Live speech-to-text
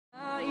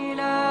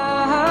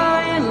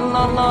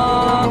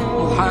الله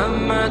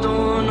محمد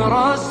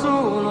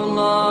رسول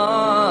الله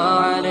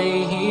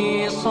عليه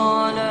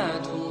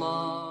صلاة الله.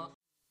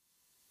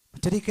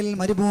 ഒരിക്കൽ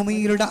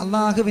മരുഭൂമിയിലൂടെ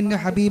അള്ളാഹുവിന്റെ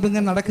ഹബീബ്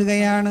ഇങ്ങനെ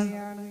നടക്കുകയാണ്.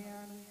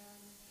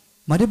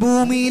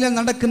 മരുഭൂമിയിൽ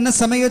നടക്കുന്ന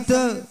സമയത്ത്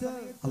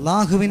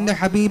അള്ളാഹുവിന്റെ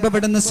ഹബീബ്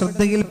അവിടുന്ന്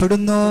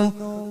ശ്രദ്ധയിൽപ്പെടുന്നു.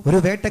 ഒരു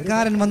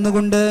വേട്ടക്കാരൻ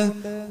വന്നുകൊണ്ട്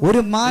ഒരു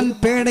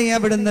മാൻപേടയെ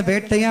അവിടുന്ന്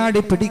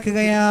വേട്ടയാടി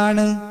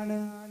പിടിക്കുകയാണ്.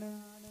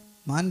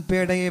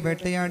 മാൻപേടയെ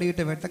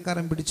വേട്ടയാടിയിട്ട്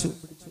വേട്ടക്കാരൻ പിടിച്ചു.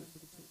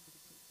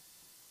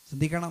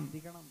 ശ്രദ്ധിക്കണം,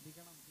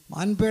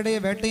 മാൻപേടയെ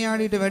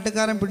വേട്ടയാടിയിട്ട്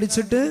വേട്ടക്കാരൻ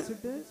പിടിച്ചിട്ട്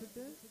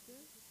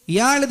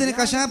ഇയാൾ ഇതിന്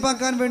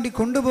കശാപ്പാക്കാൻ വേണ്ടി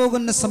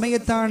കൊണ്ടുപോകുന്ന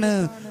സമയത്താണ്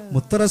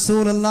മുത്ത്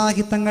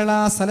റസൂലുള്ളാഹി തങ്ങൾ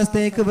ആ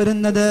സ്ഥലത്തേക്ക്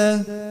വരുന്നത്.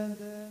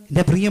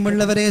 എന്റെ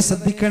പ്രിയമുള്ളവരെ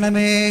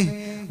ശ്രദ്ധിക്കണമേ,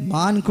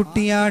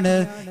 മാൻകുട്ടിയാണ്.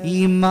 ഈ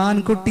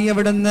മാൻകുട്ടി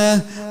അവിടുന്ന്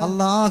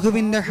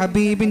അള്ളാഹുവിന്റെ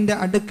ഹബീബിന്റെ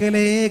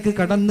അടുക്കലേക്ക്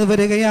കടന്നു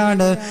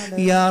വരികയാണ്.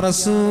 യാ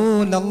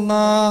റസൂലല്ലാഹ്,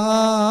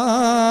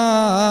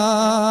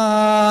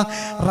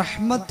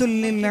 റഹ്മത്തുൽ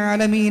ലിൽ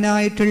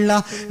ആലമീനായിട്ടുള്ള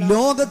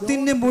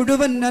ലോകത്തിന്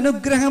മുഴുവൻ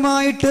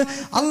അനുഗ്രഹമായിട്ട്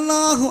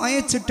അള്ളാഹു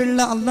അയച്ചിട്ടുള്ള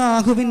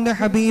അള്ളാഹുവിന്റെ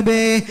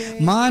ഹബീബേ,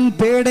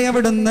 മാൻപേട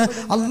അവിടുന്ന്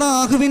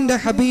അള്ളാഹുവിന്റെ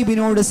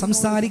ഹബീബിനോട്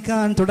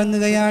സംസാരിക്കാൻ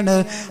തുടങ്ങുകയാണ്.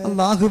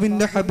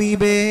 അള്ളാഹുവിന്റെ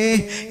ഹബീബേ,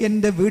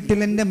 എൻ്റെ വീട്ടിൽ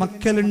എൻ്റെ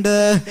മക്കളുണ്ട്,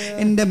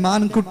 എൻ്റെ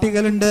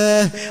മാൻകുട്ടികളുണ്ട്.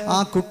 ആ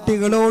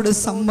കുട്ടികളോട്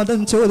സമ്മതം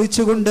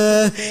ചോദിച്ചുകൊണ്ട്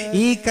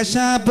ഈ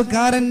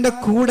കശാപ്പുകാരന്റെ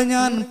കൂടെ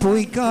ഞാൻ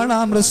പോയി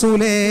കാണാം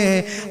റസൂലേ,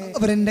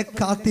 അവരെന്നെ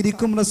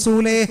കാത്തിരിക്കും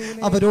റസൂലേ,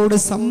 അവരോട്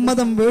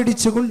സമ്മതം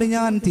മേടിച്ചുകൊണ്ട്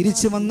ഞാൻ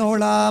തിരിച്ചു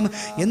വന്നോളാം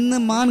എന്ന്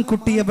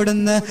മാൻകുട്ടി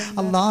അവിടുന്ന്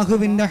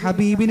അള്ളാഹുവിന്റെ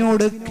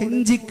ഹബീബിനോട്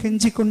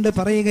കെഞ്ചിക്കൊണ്ട്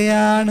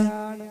പറയുകയാണ്.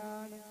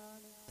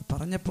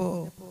 പറഞ്ഞപ്പോ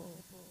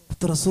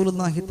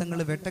റസൂലുള്ളാഹി തങ്ങൾ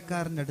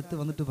വേട്ടക്കാരന്റെ അടുത്ത്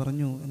വന്നിട്ട്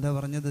പറഞ്ഞു. എന്താ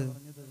പറഞ്ഞത്?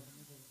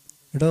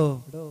 എടോ,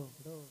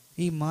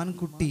 ഈ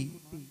മാൻകുട്ടി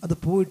അത്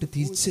പോയിട്ട്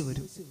തിരിച്ചു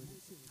വരും,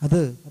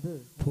 അത്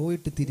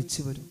പോയിട്ട്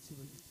തിരിച്ചു വരും,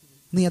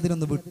 നീ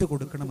അതിനൊന്ന്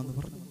വിട്ടുകൊടുക്കണമെന്ന്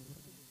പറഞ്ഞു.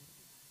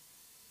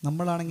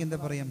 നമ്മളാണെങ്കിൽ എന്താ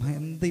പറയാ,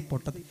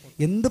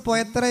 എന്ത്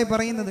പോയത്തരായി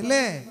പറയുന്നത്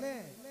അല്ലേ?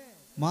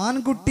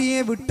 മാൻകുട്ടിയെ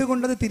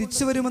വിട്ടുകൊണ്ടത്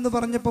തിരിച്ചു വരുമെന്ന്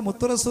പറഞ്ഞപ്പോ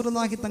മുത്ത്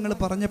റസൂലുള്ളാഹി തങ്ങൾ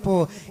പറഞ്ഞപ്പോ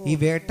ഈ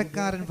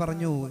വേട്ടക്കാരൻ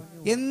പറഞ്ഞു,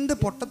 എന്ത്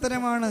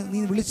പൊട്ടത്തരമാണ് നീ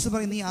വിളിച്ചു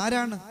പറയും, നീ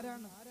ആരാണ്,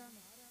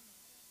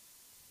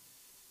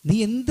 നീ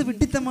എന്ത്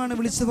വിഡ്ഢിത്തമാണ്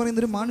വിളിച്ചു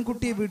പറയുന്നത്? ഒരു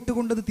മാൻകുട്ടിയെ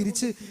വിട്ടുകൊണ്ടത്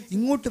തിരിച്ച്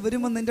ഇങ്ങോട്ട്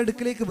വരുമെന്ന്, എൻ്റെ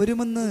അടുക്കലേക്ക്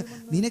വരുമെന്ന്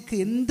നിനക്ക്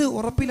എന്ത്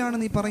ഉറപ്പിലാണ്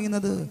നീ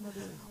പറയുന്നത്?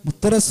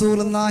 മുത്ത്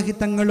റസൂലുള്ളാഹി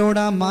തങ്ങളോട്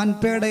ആ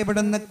മാൻപേട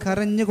ഇവിടുന്ന്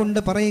കരഞ്ഞുകൊണ്ട്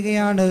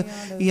പറയുകയാണ്,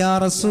 യാ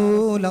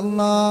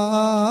റസൂലല്ലാഹ്,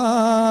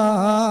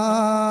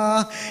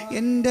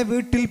 എൻ്റെ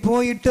വീട്ടിൽ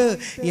പോയിട്ട്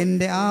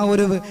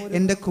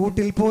എൻ്റെ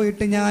കൂട്ടിൽ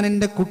പോയിട്ട് ഞാൻ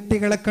എൻ്റെ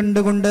കുട്ടികളെ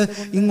കണ്ടുകൊണ്ട്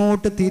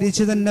ഇങ്ങോട്ട്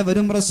തിരിച്ചു തന്നെ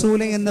വരും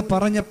റസൂലേ എന്ന്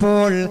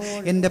പറഞ്ഞപ്പോൾ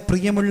എൻ്റെ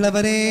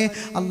പ്രിയമുള്ളവരെ,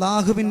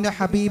 അള്ളാഹുവിൻ്റെ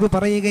ഹബീബ്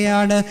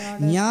പറയുകയാണ്,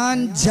 ഞാൻ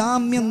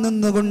ജാമ്യം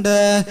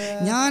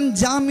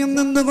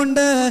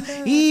നിന്നുകൊണ്ട്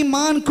ഈ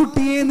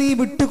മാൻകുട്ടിയെ നീ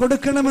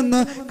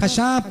വിട്ടുകൊടുക്കണമെന്ന്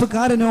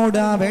കശാപ്പുകാരനോട്,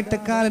 ആ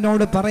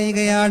വേട്ടക്കാരനോട്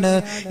പറയുകയാണ്.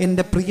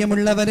 എൻ്റെ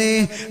പ്രിയമുള്ളവരെ,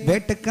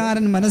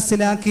 വേട്ടക്കാരൻ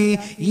മനസ്സിലാക്കി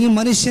ഈ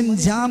മനുഷ്യൻ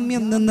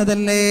ജാമ്യം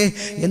നിന്നതല്ലേ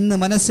എന്ന്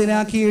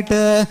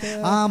മനസ്സിലാക്കിയിട്ട്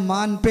ആ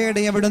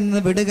മാൻപേടയെ അവിടെ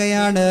നിന്ന്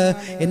വിടുകയാണ്.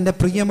 എൻ്റെ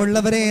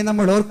പ്രിയമുള്ളവരെ,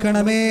 നമ്മൾ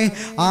ഓർക്കണമേ,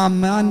 ആ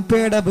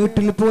മാൻപേട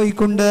വീട്ടിൽ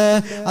പോയിക്കൊണ്ട്,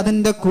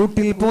 അതിൻ്റെ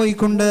കൂട്ടിൽ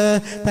പോയിക്കൊണ്ട്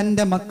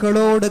തൻ്റെ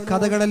മക്കളോട്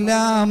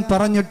കഥകളെല്ലാം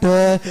പറഞ്ഞിട്ട്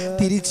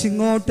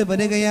തിരിച്ചിങ്ങോട്ട്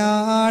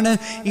വരികയാണ്.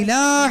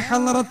 ഇലാ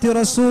ഹളറത്തി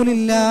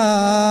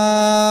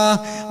റസൂലില്ലാഹ്,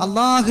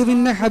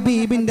 അള്ളാഹുവിന്റെ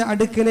ഹബീബിന്റെ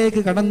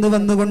അടുക്കലേക്ക് കടന്നു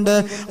വന്നുകൊണ്ട്,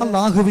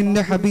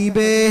 അള്ളാഹുവിന്റെ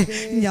ഹബീബേ,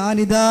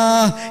 ഞാനിതാ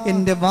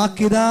എൻ്റെ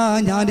വാക്കിതാ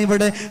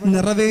ഞാനിവിടെ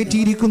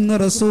നിറവേറ്റിയിരിക്കുന്നു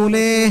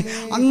റസൂലേ.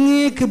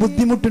 അങ്ങേക്ക്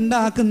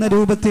ബുദ്ധിമുട്ടുണ്ടാക്കുന്ന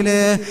രൂപത്തില്,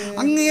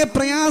 അങ്ങയെ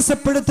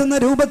പ്രയാസപ്പെടുത്തുന്ന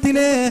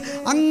രൂപത്തില്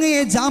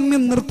അങ്ങയെ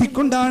ജാമ്യം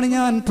നിർത്തിക്കൊണ്ടാണ്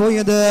ഞാൻ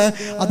പോയത്.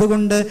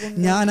 അതുകൊണ്ട്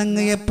ഞാൻ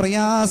അങ്ങയെ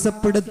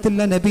പ്രയാസപ്പെടുത്തില്ല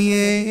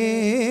നബിയേ.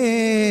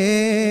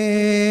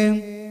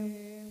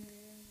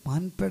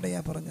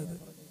 മാൻപേടയാ പറഞ്ഞത്.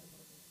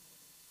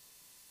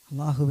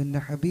 അല്ലാഹുവിന്റെ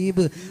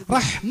ഹബീബ്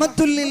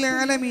റഹ്മത്തുൽ ലിൽ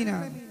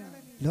ആലമീനാണ്,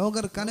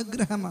 ലോകർക്ക്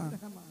അനുഗ്രഹമാണ്.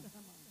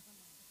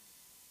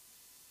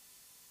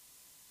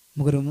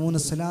 നമുക്കൊരു 3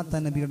 സ്വലാത്ത്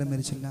നബിയുടെ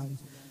മേൽ ചൊല്ലാം.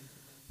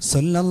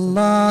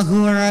 സല്ലല്ലാഹു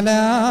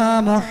അലാ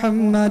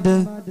മുഹമ്മദ്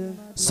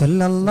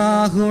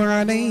സല്ലല്ലാഹു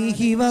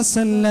അലൈഹി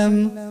വസല്ലം,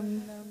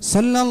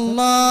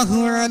 സല്ലല്ലാഹു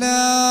അലാ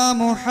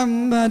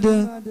മുഹമ്മദ്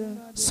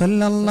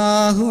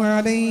സല്ലല്ലാഹു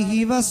അലൈഹി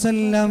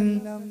വസല്ലം,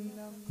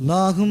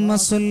 അല്ലാഹുമ്മ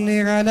സല്ലി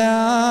അലാ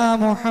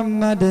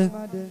മുഹമ്മദ്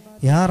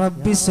യാ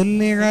റബ്ബി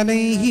സല്ലി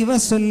അലൈഹി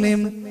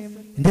വസല്ലം.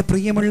 എൻ്റെ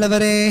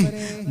പ്രിയമുള്ളവരെ,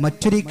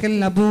 മറ്റൊരിക്കൽ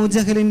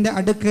അബൂജഹലിന്റെ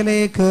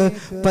അടുക്കലേക്ക്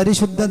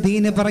പരിശുദ്ധ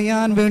ദീന്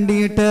പറയാൻ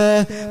വേണ്ടിയിട്ട്,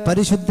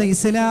 പരിശുദ്ധ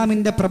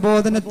ഇസ്ലാമിന്റെ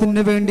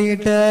പ്രബോധനത്തിന്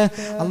വേണ്ടിയിട്ട്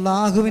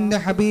അള്ളാഹുവിന്റെ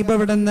ഹബീബ്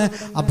അവിടുന്ന്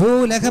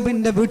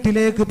അബൂലഹബിന്റെ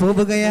വീട്ടിലേക്ക്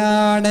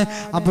പോവുകയാണ്.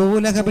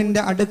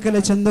 അബൂലഹബിന്റെ അടുക്കൽ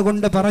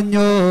ചെന്നുകൊണ്ട്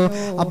പറഞ്ഞു,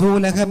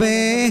 അബൂലഹബേ,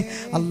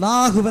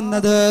 അള്ളാഹു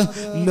എന്നത്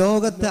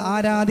ലോകത്ത്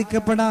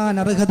ആരാധിക്കപ്പെടാൻ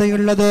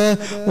അർഹതയുള്ളത്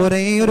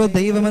ഒരേ ഒരു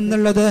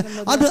ദൈവമെന്നുള്ളത്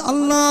അത്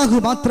അള്ളാഹു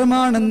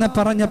മാത്രമാണെന്ന്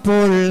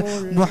പറഞ്ഞപ്പോൾ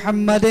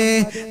മുഹമ്മദ് മുഹമ്മദേ,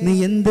 നീ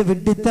എന്ത്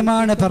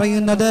വിഡ്ഢിത്തമാണ്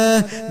പറയുന്നത്?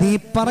 നീ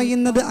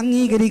പറയുന്നത്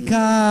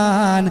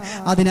അംഗീകരിക്കാൻ,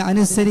 അതിനെ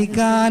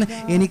അനുസരിക്കാൻ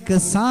എനിക്ക്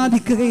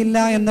സാധിക്കുകയില്ല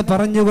എന്ന്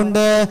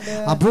പറഞ്ഞുകൊണ്ട്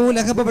അബൂ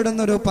ലഹബ്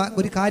ഇവിടുന്ന്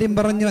ഒരു കാര്യം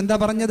പറഞ്ഞു. എന്താ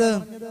പറഞ്ഞത്?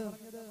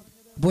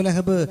 അബൂ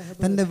ലഹബ്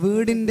തന്റെ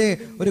വീടിന്റെ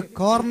ഒരു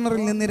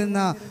കോർണറിൽ നിന്നിരുന്ന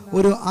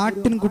ഒരു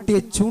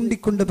ആട്ടിൻകുട്ടിയെ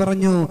ചൂണ്ടിക്കൊണ്ട്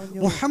പറഞ്ഞു,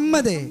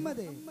 മുഹമ്മദേ,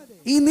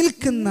 ഈ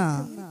നിൽക്കുന്ന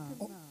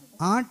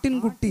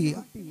ആട്ടിൻകുട്ടി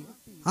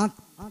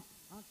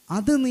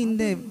അത്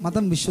നിന്റെ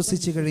മതം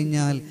വിശ്വസിച്ചു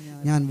കഴിഞ്ഞാൽ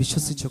ഞാൻ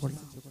വിശ്വസിച്ചു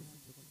കൊള്ളാം.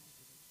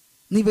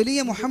 നീ വലിയ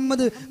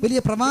മുഹമ്മദ് വലിയ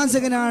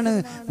പ്രവാചകനാണ്,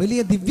 വലിയ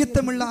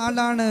ദിവ്യത്വമുള്ള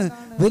ആളാണ്,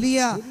 വലിയ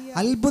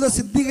അത്ഭുത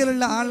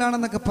സിദ്ധികളുള്ള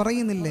ആളാണെന്നൊക്കെ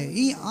പറയുന്നില്ലേ?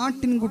 ഈ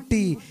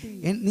ആട്ടിൻകുട്ടി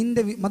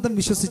നിന്റെ മതം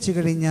വിശ്വസിച്ചു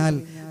കഴിഞ്ഞാൽ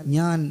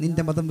ഞാൻ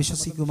നിന്റെ മതം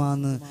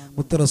വിശ്വസിക്കുമെന്ന്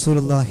മുത്ത്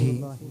റസൂലുള്ളാഹി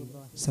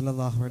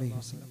സ്വല്ലല്ലാഹു അലൈഹി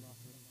വസല്ലം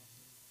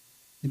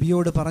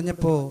നബിയോട്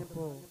പറഞ്ഞപ്പോ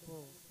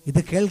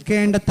ഇത്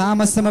കേൾക്കേണ്ട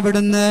താമസം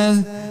അവിടുന്ന്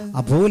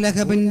അബൂ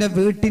ലഹബിന്റെ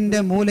വീട്ടിന്റെ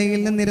മൂലയിൽ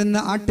നിന്നിരുന്ന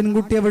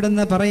ആട്ടിൻകുട്ടി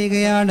അവിടുന്ന്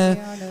പറയുകയാണ്,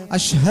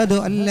 അഷ്ഹദു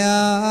അല്ലാ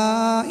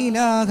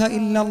ഇലാഹ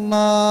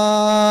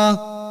ഇല്ലല്ലാഹ്.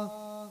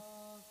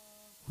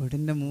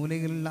 വീടിന്റെ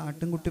മൂലയിലുള്ള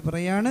ആട്ടിൻകുട്ടി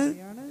പറയാണ്,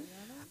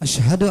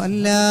 അഷ്ഹദു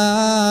അല്ലാ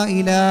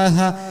ഇലാഹ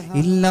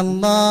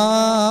ഇല്ലല്ലാഹ്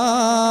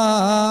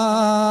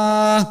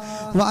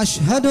വ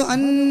അഷ്ഹദു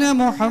അന്ന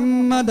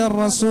മുഹമ്മദർ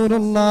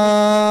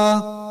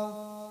റസൂലുള്ളാഹ്.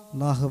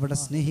 അല്ലാഹു ഇവിടെ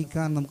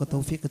സ്നേഹിക്കാൻ നമുക്ക്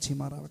തൗഫീഖ്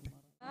ചെയ്യുമാറാവട്ടെ.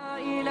 ലാ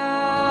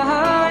ഇലാഹ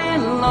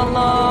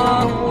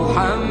ഇല്ലല്ലാഹ്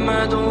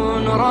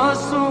മുഹമ്മദുർ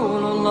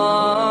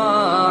റസൂലുള്ളാഹ്